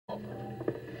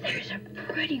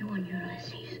pretty one,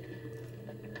 Ulysses.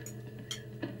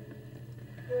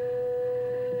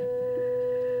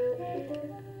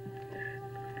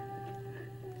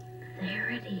 There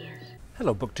it is.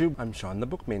 Hello BookTube, I'm Sean the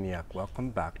Book Maniac.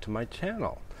 Welcome back to my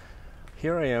channel.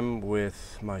 Here I am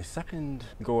with my second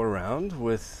go around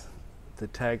with the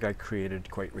tag I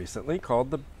created quite recently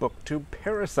called the BookTube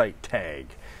Parasite tag.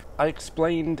 I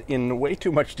explained in way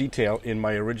too much detail in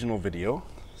my original video,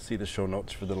 see the show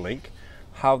notes for the link,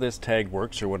 how this tag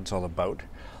works or what it's all about.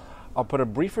 I'll put a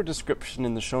briefer description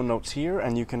in the show notes here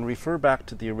and you can refer back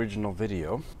to the original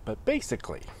video. But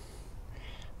basically,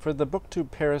 for the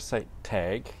BookTube Parasite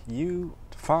tag, you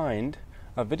find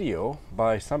a video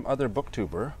by some other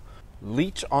booktuber,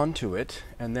 leech onto it,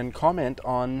 and then comment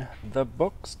on the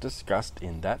books discussed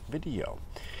in that video.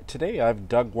 Today I've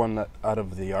dug one out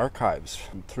of the archives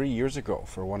from 3 years ago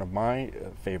for one of my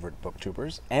favorite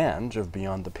booktubers, Ange of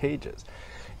Beyond the Pages.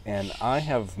 And I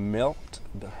have milked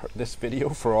this video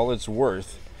for all it's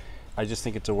worth. I just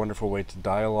think it's a wonderful way to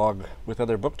dialogue with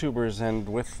other booktubers and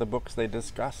with the books they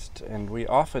discussed. And we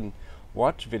often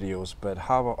watch videos, but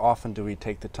how often do we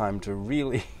take the time to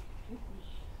really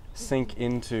sink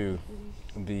into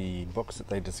the books that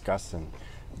they discuss and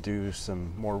do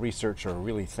some more research or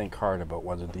really think hard about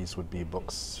whether these would be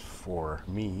books for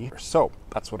me? So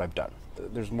that's what I've done.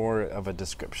 There's more of a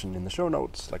description in the show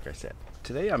notes, like I said.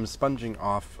 Today I'm sponging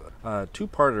off a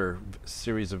two-parter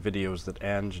series of videos that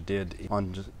Ange did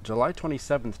on July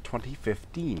 27th,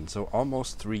 2015, so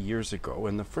almost 3 years ago.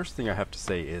 And the first thing I have to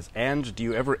say is, Ange, do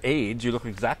you ever age? You look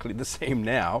exactly the same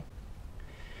now.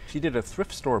 She did a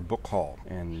thrift store book haul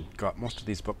and got most of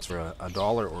these books for a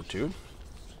dollar or two.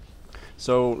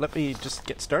 So let me just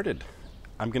get started.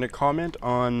 I'm going to comment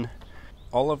on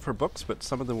all of her books, but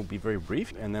some of them will be very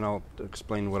brief, and then I'll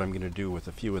explain what I'm going to do with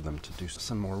a few of them to do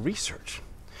some more research.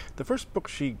 The first book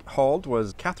she hauled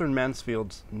was Catherine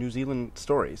Mansfield's New Zealand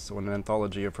Stories, so an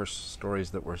anthology of her stories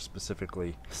that were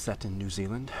specifically set in New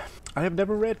Zealand. I have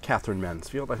never read Catherine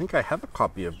Mansfield. I think I have a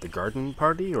copy of The Garden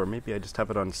Party, or maybe I just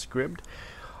have it on Scribd.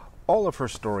 All of her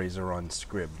stories are on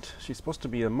Scribd. She's supposed to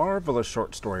be a marvelous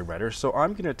short story writer, so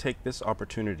I'm going to take this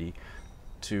opportunity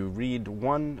to read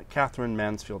one Catherine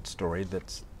Mansfield story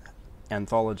that's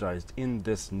anthologized in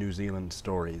this New Zealand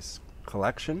Stories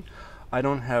collection. I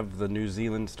don't have the New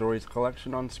Zealand Stories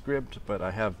collection on Scribd, but I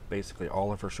have basically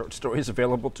all of her short stories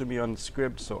available to me on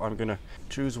Scribd, so I'm going to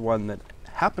choose one that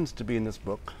happens to be in this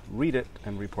book, read it,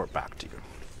 and report back to you.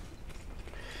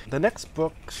 The next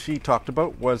book she talked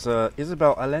about was a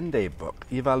Isabel Allende book,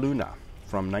 Eva Luna,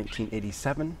 from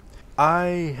 1987.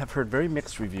 I have heard very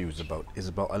mixed reviews about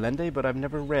Isabel Allende, but I've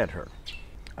never read her.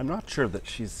 I'm not sure that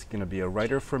she's going to be a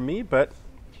writer for me, but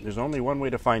there's only one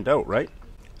way to find out, right?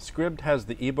 Scribd has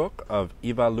the ebook of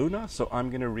Eva Luna, so I'm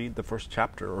going to read the first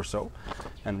chapter or so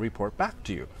and report back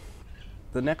to you.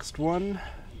 The next one,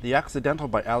 The Accidental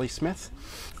by Ali Smith.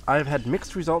 I've had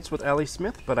mixed results with Ali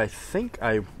Smith, but I think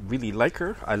I really like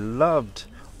her. I loved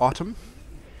Autumn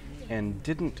and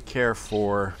didn't care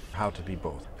for How to Be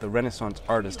Both. The Renaissance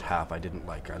artist half I didn't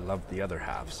like. I loved the other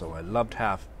half, so I loved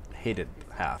half, hated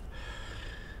half.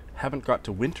 Haven't got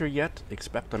to Winter yet.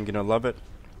 Expect I'm going to love it.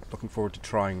 Looking forward to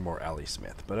trying more Ali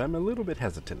Smith, but I'm a little bit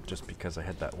hesitant just because I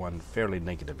had that one fairly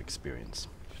negative experience.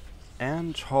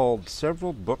 Ange hauled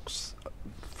several books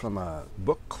from a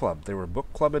book club. They were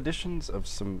book club editions of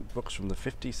some books from the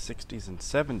 50s, 60s, and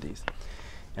 70s.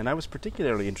 And I was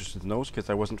particularly interested in those because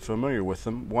I wasn't familiar with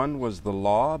them. One was The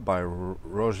Law by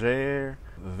Roger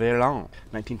Verlan,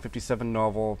 1957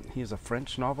 novel. He is a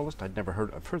French novelist. I've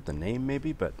heard the name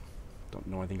maybe, but don't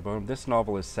know anything about him. This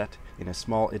novel is set in a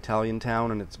small Italian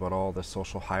town, and it's about all the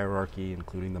social hierarchy,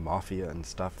 including the mafia and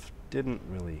stuff. Didn't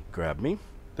really grab me.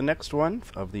 The next one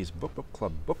of these book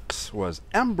club books was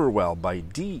Amberwell by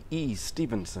D.E.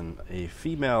 Stevenson, a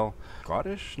female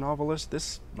Scottish novelist.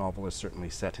 This novel is certainly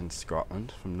set in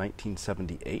Scotland from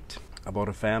 1978, about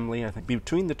a family, I think,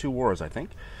 between the two wars, I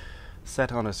think,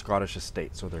 set on a Scottish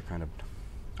estate, so they're kind of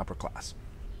upper class.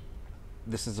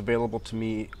 This is available to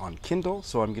me on Kindle,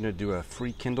 so I'm going to do a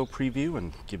free Kindle preview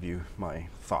and give you my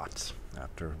thoughts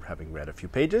after having read a few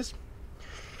pages.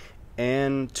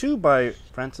 And two by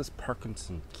Frances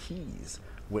Parkinson Keys,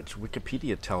 which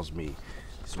Wikipedia tells me,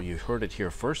 so you heard it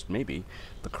here first maybe,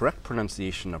 the correct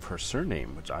pronunciation of her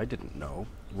surname, which I didn't know,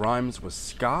 rhymes with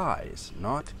skies,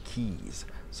 not keys.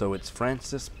 So it's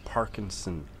Frances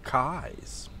Parkinson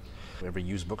Keys. Every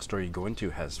used bookstore you go into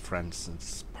has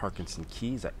Frances Parkinson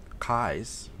Keys at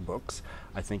Kai's books.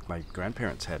 I think my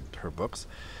grandparents had her books.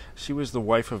 She was the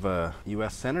wife of a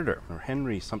U.S. senator, or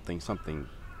Henry something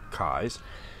Kai's,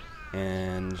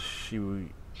 and she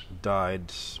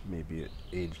died maybe at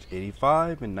age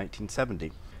 85 in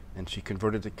 1970. And she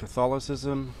converted to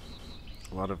Catholicism.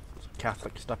 A lot of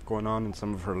Catholic stuff going on in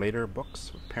some of her later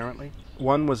books, apparently.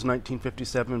 One was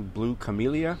 1957, Blue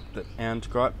Camellia, that Ange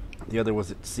got. The other was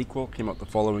its sequel, came out the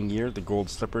following year, The Gold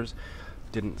Slippers.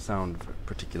 Didn't sound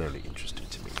particularly interesting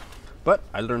to me. But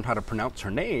I learned how to pronounce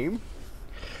her name.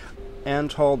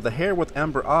 Ange called The Hare with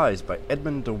Amber Eyes by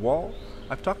Edmund de Waal.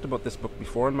 I've talked about this book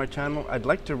before on my channel. I'd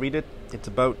like to read it. It's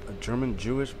about a German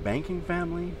Jewish banking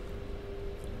family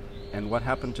and what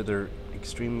happened to their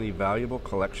extremely valuable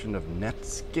collection of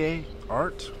Netsuke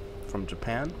art from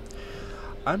Japan.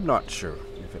 I'm not sure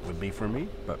if it would be for me,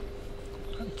 but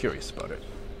I'm curious about it.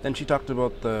 Then she talked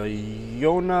about the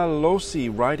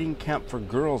Yonahlossee Riding Camp for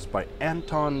Girls by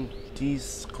Anton Di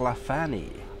Sclafani.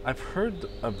 I've heard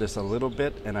of this a little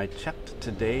bit, and I checked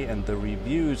today, and the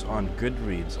reviews on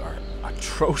Goodreads are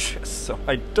atrocious, so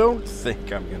I don't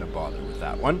think I'm going to bother with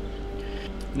that one.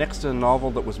 Next, a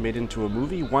novel that was made into a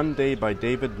movie, One Day by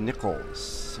David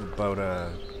Nichols, about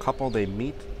a couple. They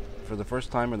meet for the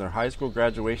first time in their high school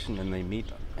graduation, and they meet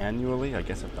annually, I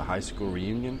guess at the high school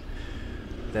reunion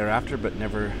thereafter, but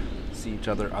never see each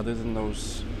other than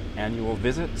those annual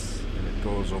visits, and it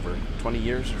goes over 20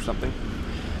 years or something.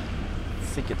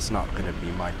 I think it's not going to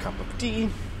be my cup of tea.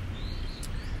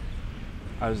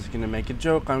 I was going to make a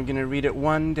joke, I'm going to read it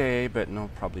one day, but no,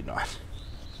 probably not.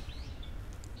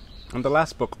 And the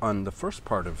last book on the first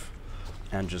part of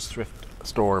Ange's thrift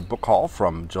store book haul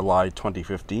from July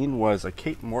 2015 was a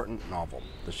Kate Morton novel,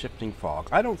 The Shifting Fog.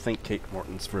 I don't think Kate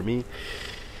Morton's for me.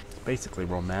 It's basically a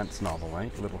romance novel,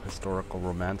 right? A little historical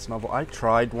romance novel. I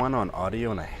tried one on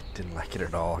audio and I didn't like it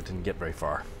at all. I didn't get very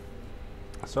far.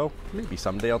 So maybe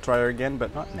someday I'll try her again,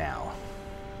 but not now.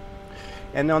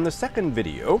 And on the second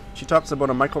video, she talks about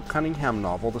a Michael Cunningham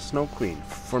novel, The Snow Queen.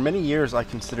 For many years, I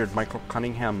considered Michael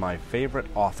Cunningham my favorite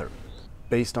author.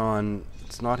 Based on,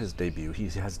 it's not his debut, he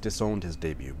has disowned his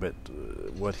debut, but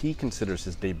what he considers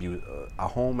his debut, A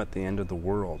Home at the End of the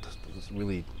World,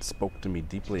 really spoke to me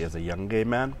deeply as a young gay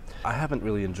man. I haven't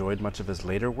really enjoyed much of his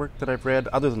later work that I've read,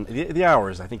 other than The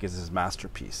Hours, I think is his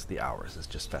masterpiece. The Hours is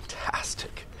just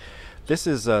fantastic. This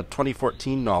is a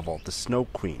 2014 novel, The Snow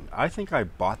Queen. I think I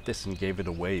bought this and gave it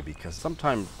away because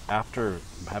sometime after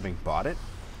having bought it,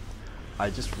 I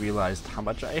just realized how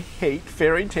much I hate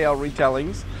fairy tale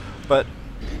retellings. But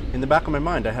in the back of my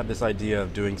mind, I have this idea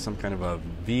of doing some kind of a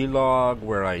vlog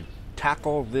where I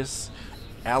tackle this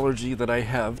allergy that I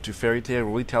have to fairy tale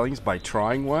retellings by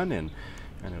trying one and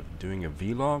kind of doing a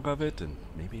vlog of it, and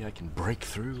maybe I can break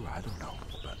through. I don't know,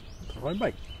 but I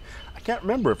might. I can't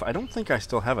remember. I don't think I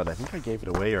still have it. I think I gave it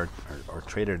away or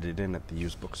traded it in at the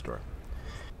used bookstore.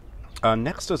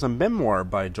 Next is a memoir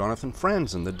by Jonathan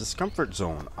Franzen, The Discomfort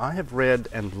Zone. I have read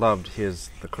and loved his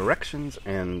The Corrections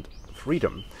and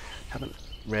Freedom. Haven't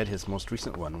read his most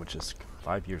recent one, which is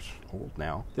 5 years old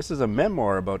now. This is a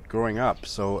memoir about growing up,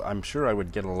 so I'm sure I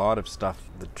would get a lot of stuff,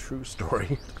 the true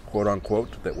story, quote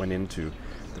unquote, that went into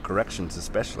The Corrections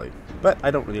especially. But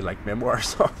I don't really like memoirs,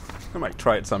 so I might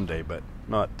try it someday, but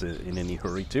not in any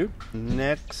hurry to.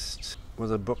 Next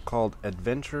was a book called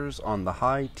Adventures on the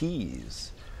High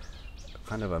Tees,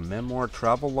 kind of a memoir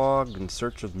travelogue in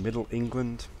search of Middle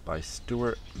England by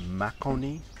Stuart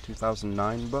Maconie,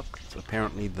 2009 book. It's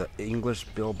apparently the English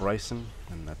Bill Bryson,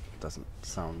 and that doesn't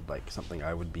sound like something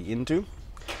I would be into.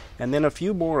 And then a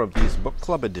few more of these book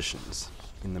club editions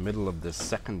in the middle of this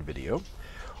second video.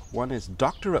 One is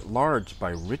Doctor at Large by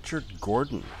Richard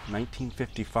Gordon,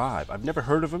 1955. I've never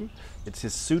heard of him. It's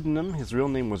his pseudonym. His real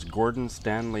name was Gordon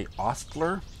Stanley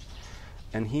Ostler.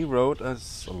 And he wrote a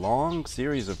long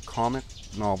series of comic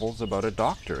novels about a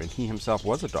doctor, and he himself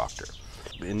was a doctor.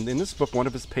 In this book, one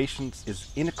of his patients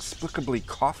is inexplicably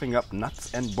coughing up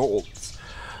nuts and bolts.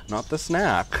 Not the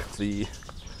snack, the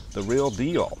real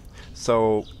deal.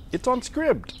 So it's on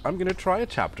Scribd. I'm going to try a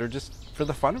chapter just for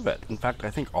the fun of it. In fact,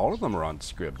 I think all of them are on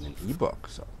Scribd in ebook,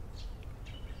 so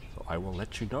I will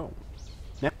let you know.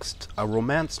 Next, a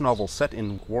romance novel set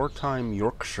in wartime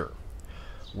Yorkshire,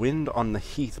 Wind on the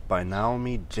Heath by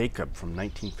Naomi Jacob from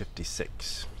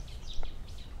 1956.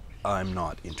 I'm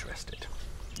not interested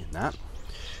in that,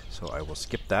 so I will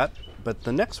skip that. But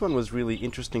the next one was really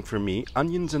interesting for me,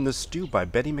 Onions in the Stew by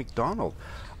Betty McDonald.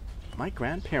 My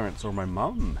grandparents or my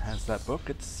mom has that book.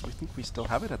 I think we still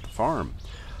have it at the farm.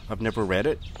 I've never read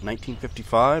it.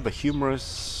 1955, a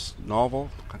humorous novel,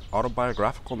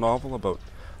 autobiographical novel about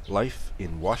life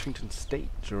in Washington State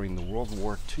during the World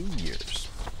War II years.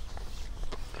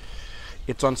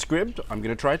 It's on Scribd. I'm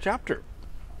going to try a chapter.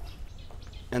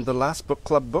 And the last book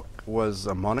club book was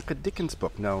a Monica Dickens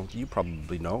book. Now, you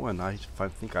probably know, and I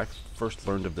think I first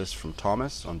learned of this from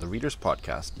Thomas on the Readers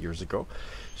Podcast years ago.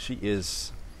 She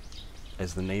is,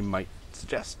 as the name might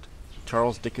suggest,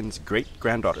 Charles Dickens'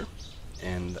 great-granddaughter,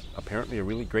 and apparently a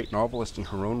really great novelist in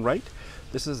her own right.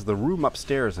 This is The Room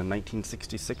Upstairs, a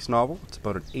 1966 novel. It's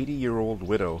about an 80-year-old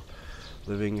widow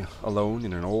living alone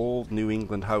in an old New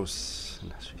England house,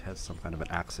 and she has some kind of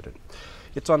an accident.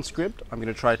 It's on Scribd. I'm going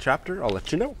to try a chapter. I'll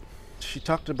let you know. She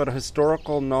talked about a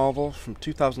historical novel from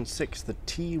 2006, The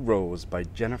Tea Rose by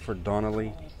Jennifer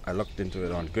Donnelly. I looked into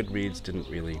it on Goodreads. Didn't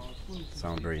really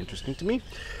sound very interesting to me.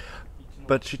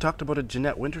 But she talked about a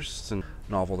Jeanette Winterson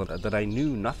novel that I knew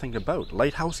nothing about,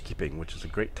 Light Housekeeping, which is a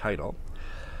great title.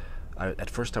 At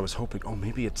first I was hoping,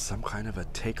 maybe it's some kind of a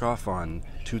takeoff on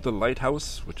To the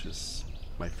Lighthouse, which is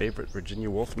my favorite Virginia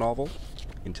Woolf novel,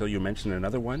 until you mention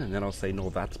another one, and then I'll say,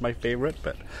 no, that's my favorite.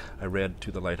 But I read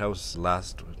To the Lighthouse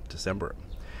last December.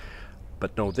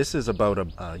 But no, this is about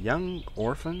a young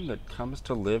orphan that comes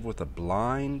to live with a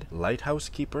blind lighthouse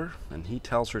keeper, and he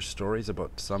tells her stories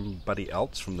about somebody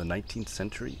else from the 19th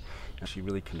century, and she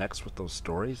really connects with those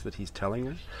stories that he's telling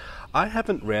her. I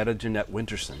haven't read a Jeanette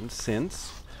Winterson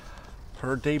since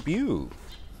her debut,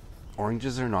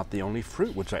 Oranges Are Not the Only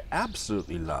Fruit, which I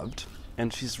absolutely loved,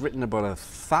 and she's written about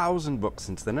 1,000 books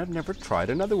since then. I've never tried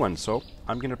another one, so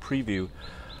I'm going to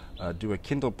do a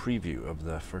Kindle preview of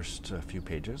the first few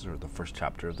pages, or the first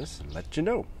chapter of this, and let you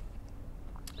know.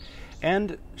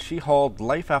 And she hauled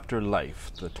Life After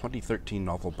Life, the 2013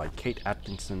 novel by Kate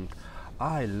Atkinson.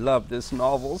 I love this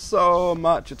novel so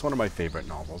much. It's one of my favorite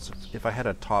novels. If I had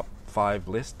a top 5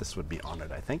 list, this would be on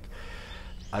it, I think.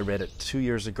 I read it 2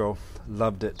 years ago,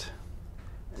 loved it.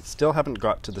 I still haven't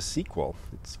got to the sequel.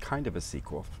 It's kind of a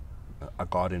sequel, A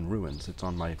God in Ruins. It's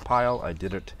on my pile. I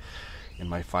did it in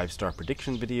my 5-star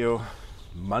prediction video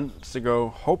months ago.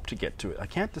 Hope to get to it. I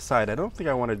can't decide. I don't think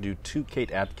I want to do 2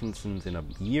 Kate Atkinsons in a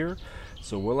year.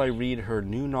 So will I read her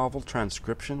new novel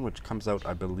Transcription, which comes out,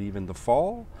 I believe, in the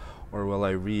fall? Or will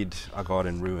I read A God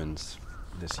in Ruins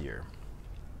this year?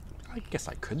 I guess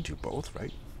I could do both,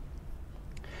 right?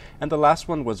 And the last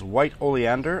one was White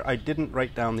Oleander. I didn't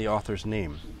write down the author's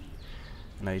name,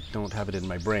 and I don't have it in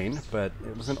my brain, but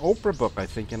it was an Oprah book, I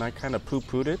think, and I kind of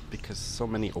poo-pooed it because so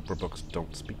many Oprah books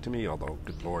don't speak to me, although,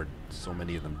 good Lord, so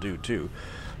many of them do too.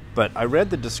 But I read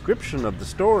the description of the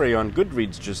story on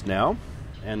Goodreads just now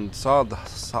and saw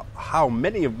how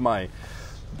many of my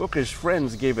bookish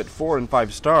friends gave it 4 and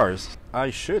 5 stars.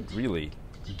 I should really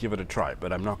give it a try,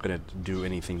 but I'm not going to do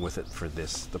anything with it for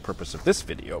the purpose of this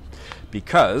video,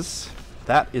 because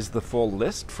that is the full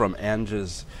list from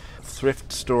Ange's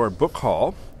thrift store book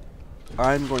haul.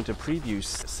 I'm going to preview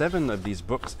 7 of these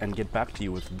books and get back to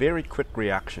you with very quick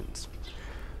reactions.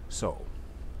 So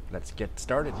let's get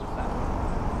started with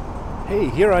that. Hey,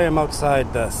 here I am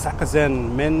outside the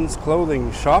Sakazen men's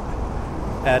clothing shop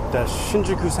at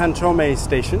Shinjuku Sanchome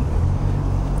Station.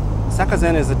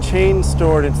 Sakazen is a chain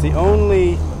store, and it's the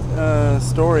only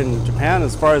store in Japan,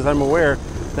 as far as I'm aware,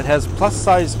 that has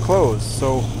plus-size clothes.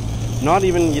 So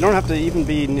you don't have to even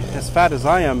be as fat as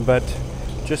I am, but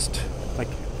just like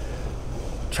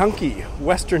chunky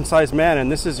Western-sized man, and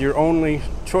this is your only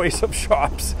choice of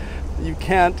shops. You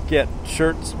can't get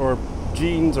shirts or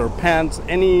jeans or pants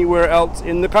anywhere else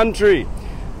in the country.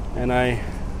 And I'm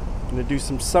going to do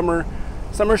some summer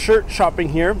shirt shopping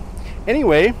here.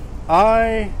 Anyway,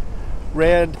 I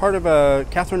read part of a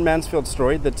Catherine Mansfield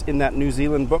story that's in that New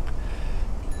Zealand book.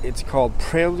 It's called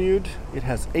Prelude. It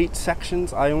has 8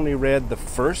 sections. I only read the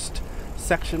first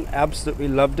section, absolutely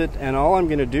loved it, and all I'm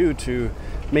going to do to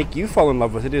make you fall in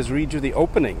love with it is read you the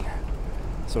opening.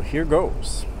 So here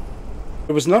goes.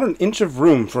 There was not an inch of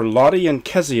room for Lottie and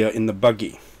Kezia in the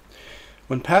buggy.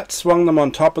 When Pat swung them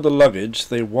on top of the luggage,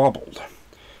 they wobbled.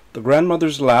 The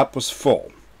grandmother's lap was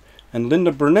full, and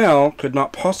Linda Burnell could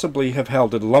not possibly have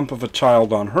held a lump of a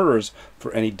child on hers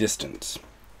for any distance.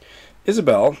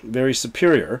 Isabel, very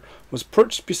superior, was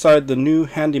perched beside the new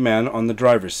handyman on the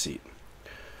driver's seat.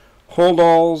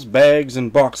 Holdalls, bags,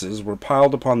 and boxes were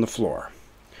piled upon the floor.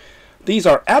 "These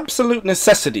are absolute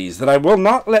necessities that I will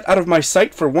not let out of my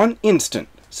sight for one instant,"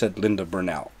 said Linda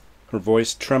Burnell, her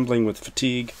voice trembling with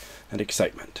fatigue and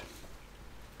excitement.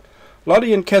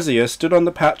 Lottie and Kezia stood on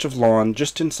the patch of lawn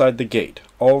just inside the gate,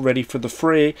 all ready for the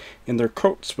fray in their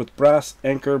coats with brass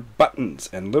anchor buttons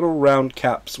and little round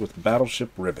caps with battleship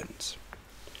ribbons.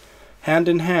 Hand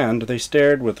in hand they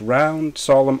stared with round,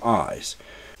 solemn eyes,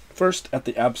 first at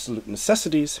the absolute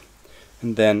necessities,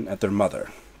 and then at their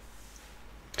mother.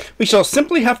 "We shall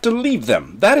simply have to leave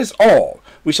them, that is all.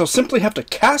 We shall simply have to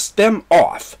cast them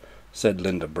off," said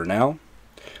Linda Burnell.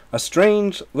 A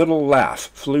strange little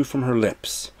laugh flew from her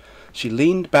lips. She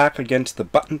leaned back against the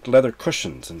buttoned leather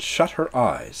cushions and shut her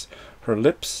eyes, her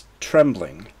lips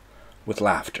trembling with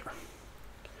laughter.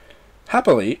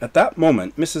 Happily, at that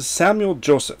moment, Mrs. Samuel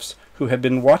Josephs, who had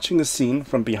been watching the scene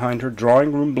from behind her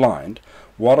drawing-room blind,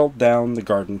 waddled down the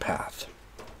garden path.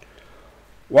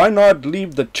 "Why not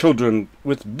leave the children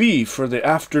with B for the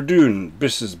afternoon,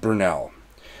 Mrs. Burnell?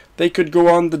 They could go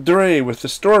on the dray with the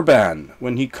storeman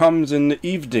when he comes in the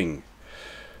evening.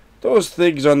 Those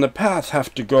things on the path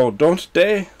have to go, don't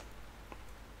they?"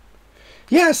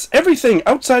 "Yes, everything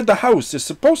outside the house is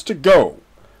supposed to go,"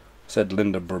 said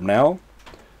Linda Burnell,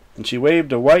 and she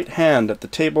waved a white hand at the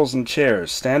tables and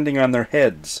chairs standing on their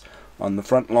heads on the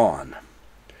front lawn.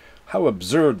 How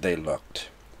absurd they looked.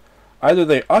 Either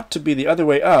they ought to be the other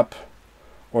way up,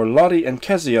 or Lottie and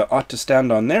Kezia ought to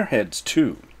stand on their heads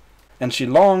too. And she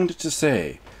longed to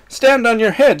say, "Stand on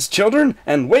your heads, children,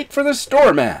 and wait for the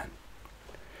storeman."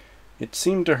 It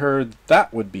seemed to her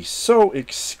that would be so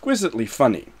exquisitely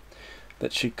funny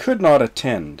that she could not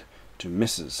attend to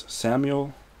Mrs.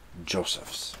 Samuel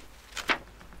Josephs.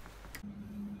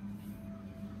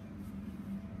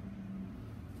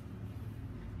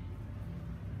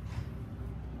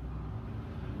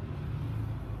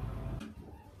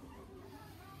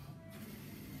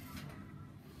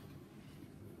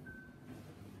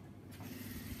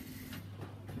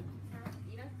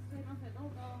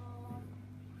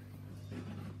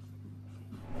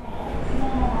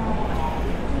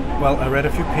 Well, I read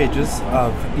a few pages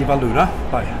of Eva Luna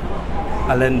by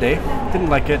Allende. Didn't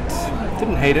like it,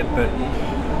 didn't hate it, but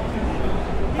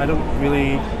I don't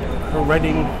really... Her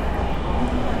writing...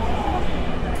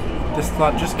 This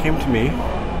thought just came to me.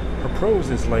 Her prose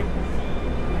is like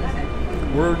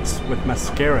words with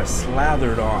mascara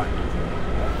slathered on.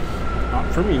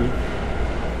 Not for me.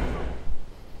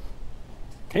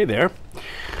 Hey there.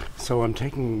 So I'm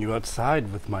taking you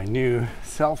outside with my new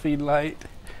selfie light.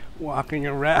 Walking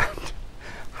around.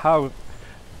 How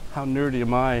nerdy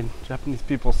am I? Japanese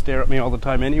people stare at me all the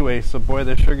time anyway, so boy,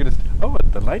 they're sure gonna... Oh,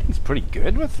 the lighting's pretty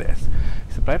good with this.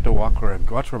 Except I have to watch where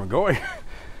I'm going.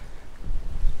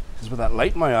 This is with that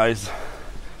light in my eyes.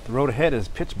 The road ahead is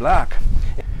pitch black.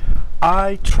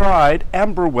 I tried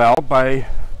Amberwell by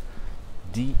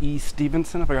D.E.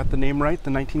 Stevenson, if I got the name right, the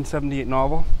 1978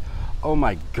 novel. Oh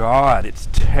my God, it's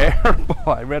terrible.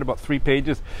 I read about 3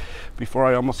 pages before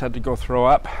I almost had to go throw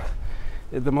up.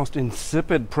 The most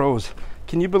insipid prose.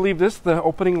 Can you believe this? The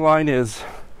opening line is,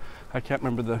 I can't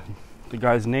remember the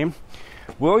guy's name.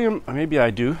 Maybe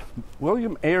I do.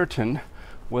 William Ayrton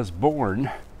was born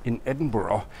in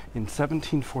Edinburgh in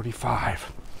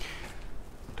 1745.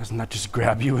 Doesn't that just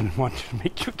grab you and want to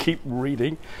make you keep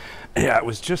reading? Yeah, it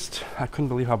was just, I couldn't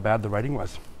believe how bad the writing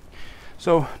was.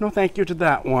 So, no thank you to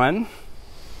that one.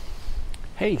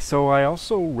 Hey, so I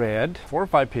also read 4 or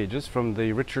 5 pages from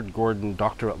the Richard Gordon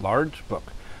Doctor at Large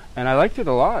book, and I liked it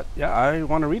a lot. Yeah, I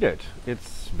want to read it.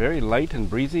 It's very light and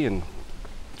breezy and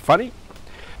funny.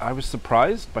 I was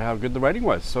surprised by how good the writing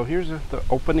was. So here's the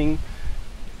opening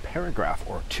paragraph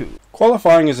or 2.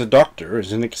 Qualifying as a doctor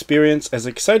is an experience as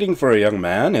exciting for a young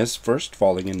man as first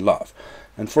falling in love,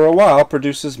 and for a while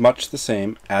produces much the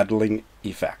same addling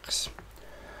effects.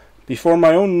 Before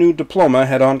my own new diploma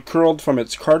had uncurled from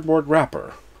its cardboard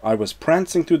wrapper, I was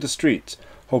prancing through the streets,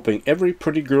 hoping every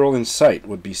pretty girl in sight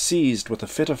would be seized with a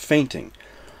fit of fainting,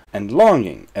 and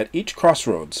longing at each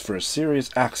crossroads for a serious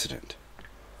accident.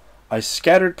 I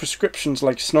scattered prescriptions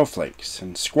like snowflakes,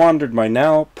 and squandered my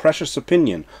now precious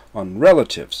opinion on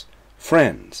relatives,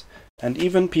 friends, and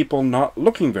even people not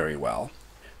looking very well,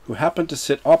 who happened to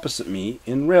sit opposite me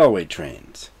in railway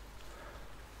trains.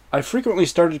 I frequently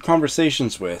started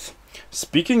conversations with,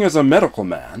 "Speaking as a medical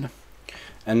man,"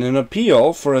 and an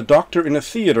appeal for a doctor in a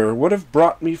theater would have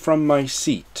brought me from my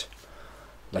seat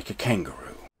like a kangaroo.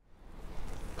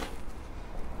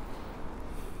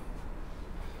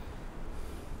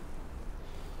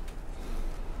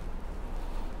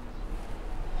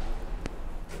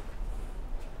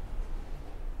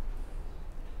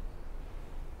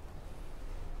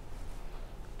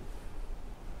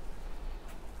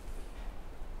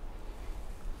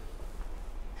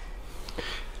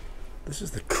 This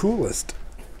is the coolest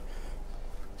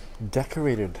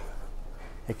decorated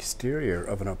exterior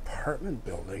of an apartment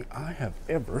building I have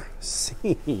ever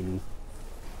seen.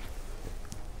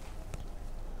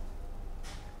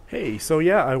 Hey, so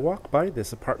yeah, I walk by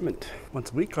this apartment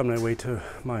once a week on my way to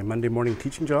my Monday morning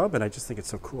teaching job, and I just think it's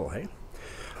so cool, hey?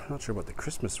 I'm not sure about the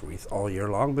Christmas wreath all year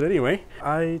long, but anyway,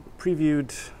 I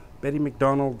previewed Betty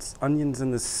McDonald's Onions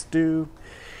in the Stew,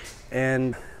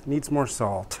 and needs more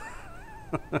salt.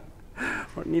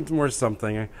 Or it needs more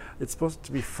something. It's supposed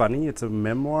to be funny. It's a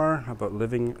memoir about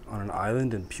living on an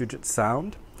island in Puget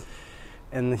Sound.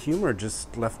 And the humor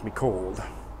just left me cold.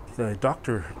 The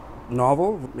Doctor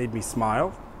novel made me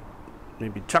smile,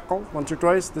 maybe chuckle once or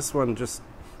twice. This one just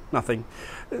nothing.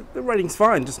 The writing's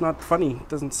fine, just not funny. It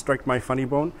doesn't strike my funny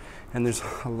bone. And there's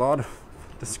a lot of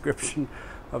description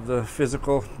of the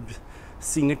physical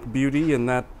scenic beauty, and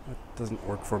that doesn't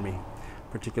work for me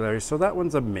particularly. So that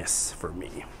one's a miss for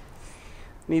me.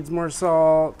 Needs more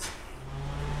salt.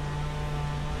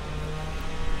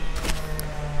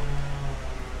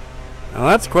 Now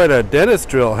that's quite a dentist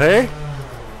drill, hey?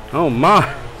 Oh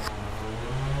my.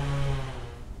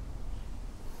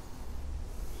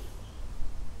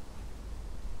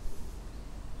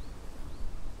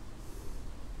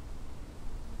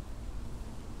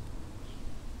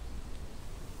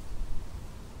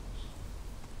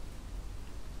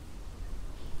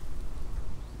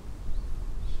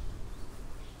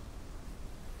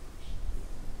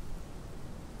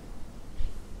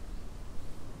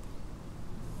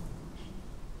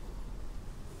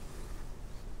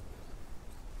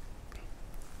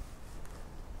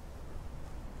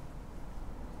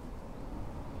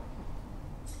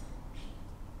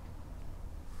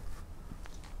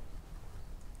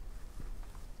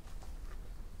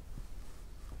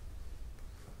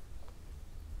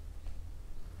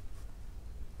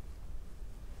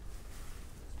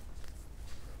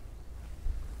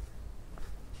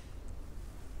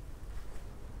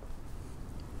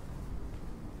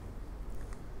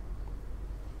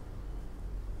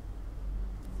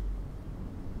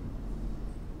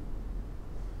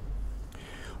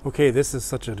 Okay, this is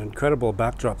such an incredible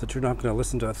backdrop that you're not going to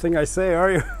listen to a thing I say,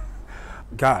 are you?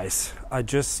 Guys, I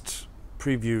just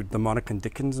previewed the Monica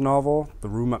Dickens novel, The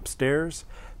Room Upstairs.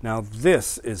 Now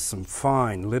this is some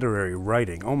fine literary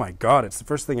writing. Oh my God, it's the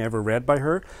first thing I ever read by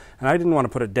her, and I didn't want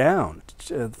to put it down.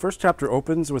 The first chapter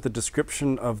opens with a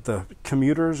description of the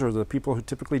commuters, or the people who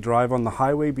typically drive on the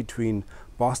highway between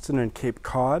Boston and Cape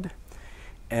Cod,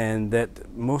 and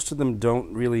that most of them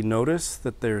don't really notice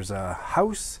that there's a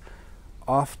house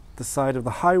off the side of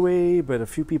the highway, but a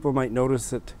few people might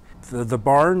notice that the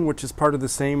barn, which is part of the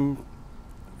same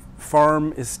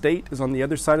farm estate, is on the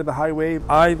other side of the highway.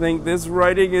 I think this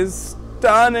writing is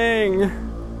stunning.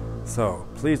 So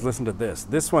please listen to this.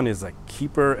 This one is a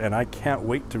keeper, and I can't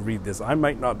wait to read this. I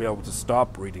might not be able to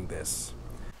stop reading this.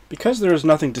 Because there is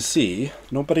nothing to see,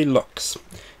 nobody looks.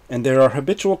 And there are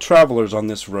habitual travelers on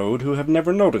this road who have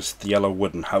never noticed the yellow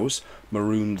wooden house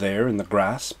marooned there in the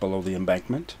grass below the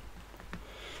embankment.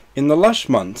 In the lush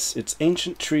months, its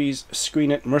ancient trees screen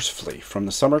it mercifully from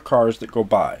the summer cars that go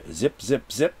by, zip,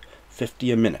 zip, zip, 50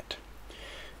 a minute.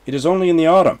 It is only in the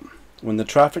autumn, when the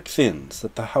traffic thins,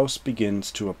 that the house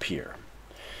begins to appear.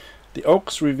 The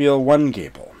oaks reveal one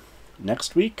gable,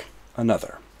 next week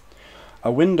another,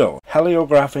 a window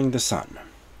heliographing the sun.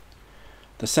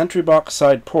 The sentry box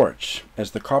side porch,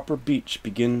 as the copper beech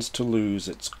begins to lose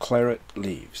its claret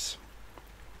leaves.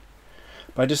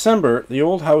 By December, the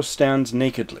old house stands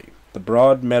nakedly, the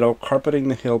broad meadow carpeting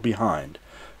the hill behind,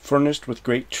 furnished with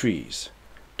great trees,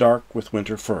 dark with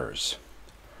winter firs.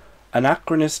 An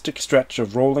anachronistic stretch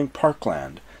of rolling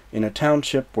parkland in a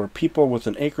township where people with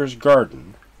an acre's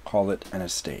garden call it an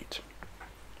estate.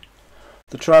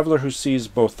 The traveler who sees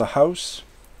both the house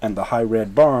and the high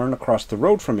red barn across the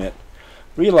road from it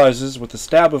realizes with a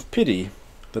stab of pity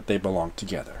that they belong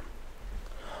together.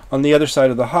 On the other side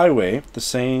of the highway, the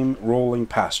same rolling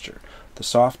pasture, the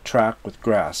soft track with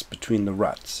grass between the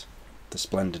ruts, the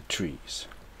splendid trees.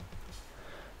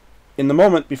 In the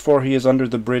moment before he is under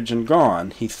the bridge and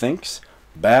gone, he thinks,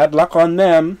 "Bad luck on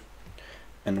them,"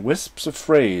 and wisps of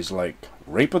phrase like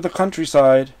 "rape of the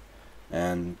countryside"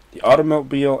 and "the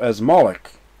automobile as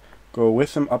Moloch" go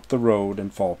with him up the road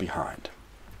and fall behind.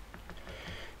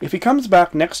 If he comes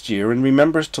back next year and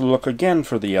remembers to look again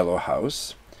for the yellow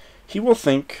house, he will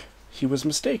think he was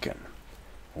mistaken.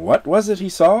 What was it he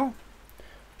saw?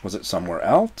 Was it somewhere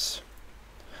else?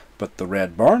 But the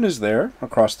red barn is there,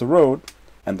 across the road,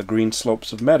 and the green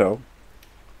slopes of meadow,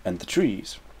 and the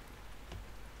trees.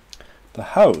 The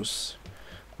house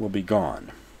will be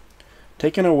gone,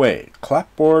 taken away,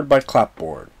 clapboard by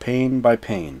clapboard, pane by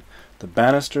pane, the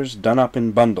banisters done up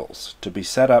in bundles, to be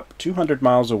set up 200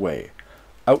 miles away,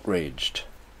 outraged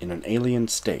in an alien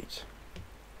state.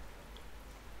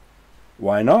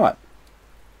 Why not?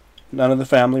 None of the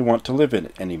family want to live in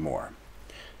it anymore.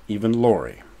 Even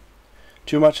Laurie.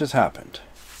 Too much has happened.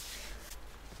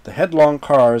 The headlong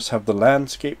cars have the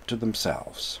landscape to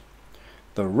themselves.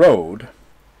 The road,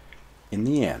 in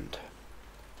the end,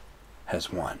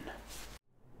 has won.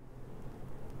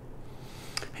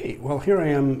 Okay, well here I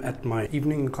am at my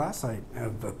evening class. I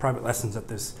have private lessons at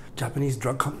this Japanese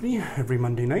drug company every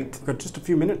Monday night. Got just a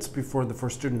few minutes before the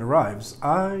first student arrives.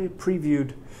 I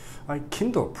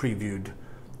Kindle previewed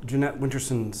Jeanette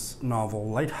Winterson's novel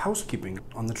Light Housekeeping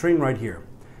on the train right here,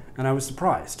 and I was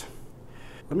surprised.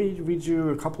 Let me read you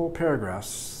a couple of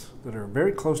paragraphs that are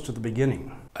very close to the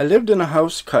beginning. I lived in a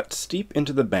house cut steep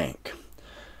into the bank.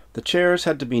 The chairs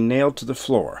had to be nailed to the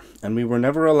floor, and we were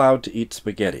never allowed to eat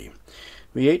spaghetti.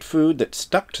 We ate food that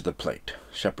stuck to the plate: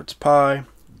 shepherd's pie,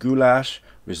 goulash,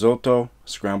 risotto,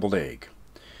 scrambled egg.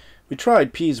 We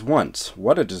tried peas once.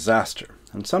 What a disaster!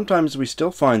 And sometimes we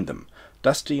still find them,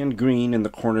 dusty and green in the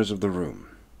corners of the room.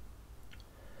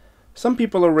 Some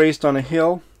people are raised on a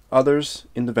hill, others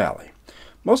in the valley.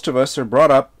 Most of us are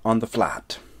brought up on the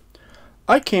flat.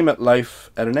 I came at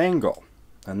life at an angle,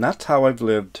 and that's how I've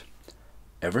lived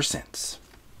ever since.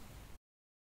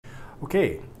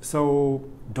 Okay, so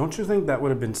don't you think that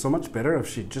would have been so much better if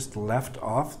she just left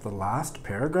off the last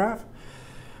paragraph?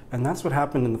 And that's what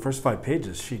happened in the first 5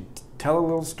 pages. She'd tell a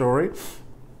little story,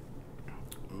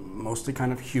 mostly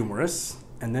kind of humorous,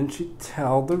 and then she'd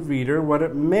tell the reader what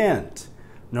it meant.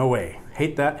 No way.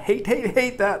 Hate that.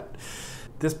 Hate that.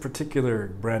 This particular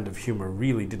brand of humor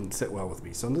really didn't sit well with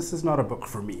me, so this is not a book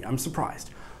for me. I'm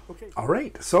surprised. Okay. All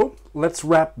right, so let's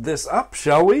wrap this up,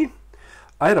 shall we?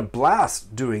 I had a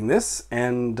blast doing this,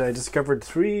 and I discovered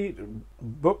 3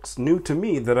 books new to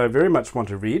me that I very much want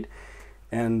to read,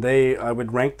 and I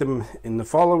would rank them in the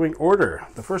following order.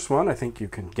 The first one, I think you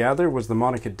can gather, was the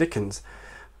Monica Dickens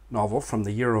novel from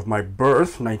the year of my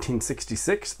birth,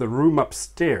 1966, The Room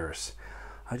Upstairs.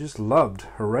 I just loved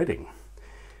her writing.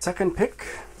 Second pick,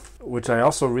 which I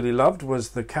also really loved, was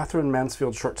the Catherine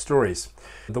Mansfield short stories.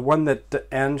 The one that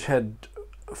Ange had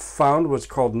found was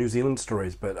called New Zealand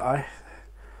Stories, but I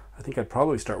think I'd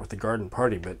probably start with The Garden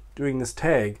Party, but doing this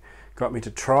tag got me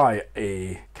to try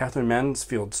a Catherine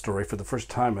Mansfield story for the first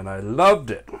time, and I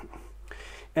loved it.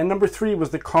 And number 3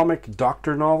 was the comic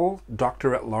doctor novel,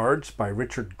 Doctor at Large by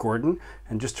Richard Gordon.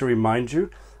 And just to remind you,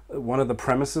 one of the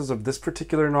premises of this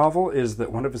particular novel is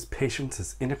that one of his patients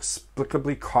is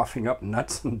inexplicably coughing up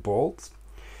nuts and bolts.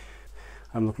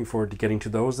 I'm looking forward to getting to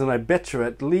those, and I bet you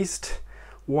at least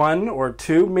 1 or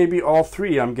 2, maybe all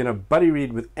 3, I'm going to buddy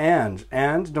read with Ange.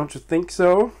 Ange, don't you think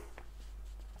so?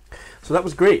 So that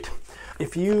was great.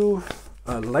 If you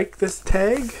like this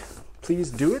tag, please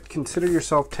do it. Consider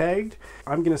yourself tagged.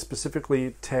 I'm going to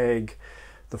specifically tag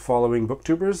the following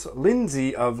booktubers.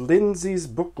 Lindsey of Lindsey's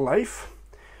Book Life.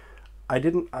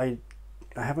 I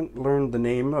haven't learned the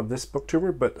name of this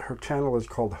booktuber, but her channel is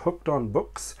called Hooked on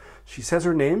Books. She says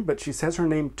her name, but she says her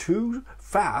name too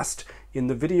fast in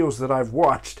the videos that I've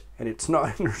watched, and it's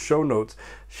not in her show notes.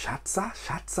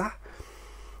 Shatsa?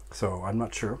 So I'm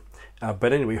not sure.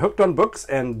 But anyway, Hooked on Books,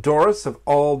 and Doris of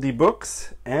All the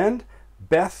Books, and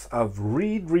Beth of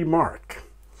Remark.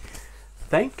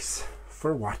 Thanks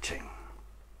for watching.